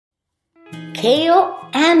Kale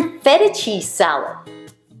and Feta cheese salad.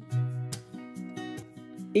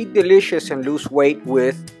 Eat delicious and lose weight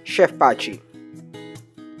with Chef Pachi.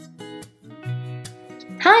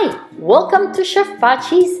 Hi, welcome to Chef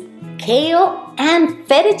Pachi's Kale and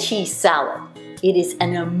Feta cheese salad. It is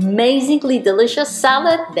an amazingly delicious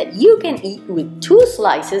salad that you can eat with 2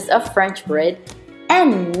 slices of French bread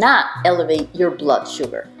and not elevate your blood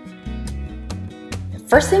sugar. The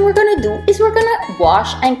first thing we're going to do is we're going to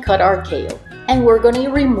wash and cut our kale, and we're going to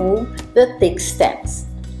remove the thick stems.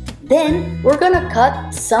 Then we're going to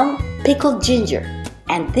cut some pickled ginger,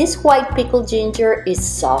 and this white pickled ginger is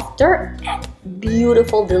softer and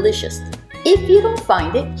beautiful, delicious. If you don't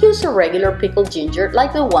find it, use a regular pickled ginger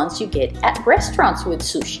like the ones you get at restaurants with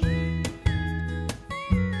sushi.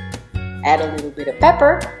 Add a little bit of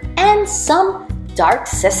pepper and some dark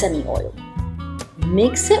sesame oil.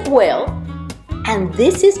 Mix it well, and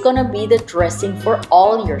this is going to be the dressing for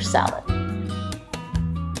all your salad.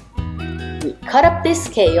 We cut up this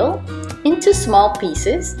kale into small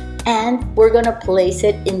pieces, and we're going to place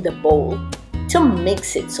it in the bowl to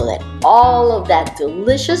mix it so that all of that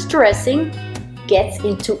delicious dressing gets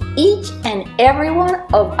into each and every one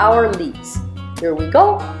of our leaves. Here we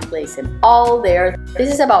go, place them all there.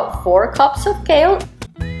 This is about 4 cups of kale.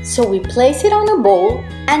 So we place it on a bowl,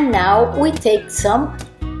 and now we take some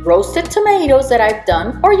roasted tomatoes that I've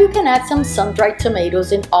done, or you can add some sun-dried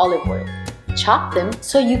tomatoes in olive oil. Chop them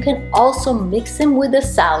so you can also mix them with the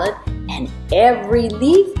salad, and every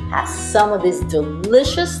leaf has some of this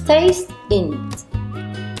delicious taste in it.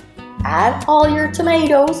 Add all your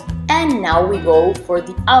tomatoes, and now we go for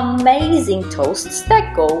the amazing toasts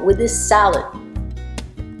that go with this salad.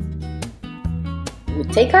 We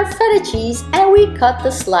take our feta cheese and we cut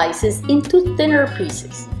the slices into thinner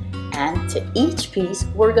pieces. And to each piece,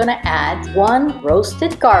 we're gonna add 1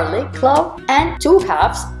 roasted garlic clove and 2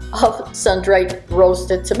 halves of sun-dried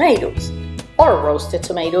roasted tomatoes, or roasted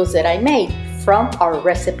tomatoes that I made from our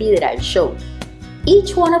recipe that I showed.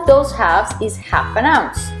 Each one of those halves is ½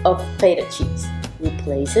 ounce of feta cheese. We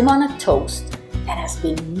place them on a toast that has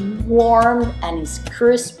been warmed and is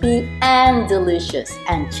crispy and delicious.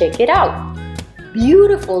 And check it out!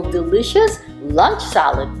 Beautiful, delicious lunch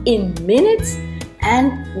salad in minutes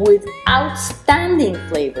and with outstanding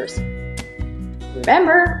flavors.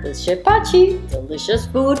 Remember, with Chef Pachi, delicious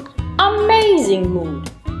food, amazing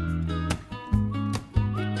mood.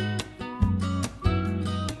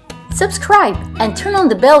 Subscribe and turn on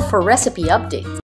the bell for recipe updates.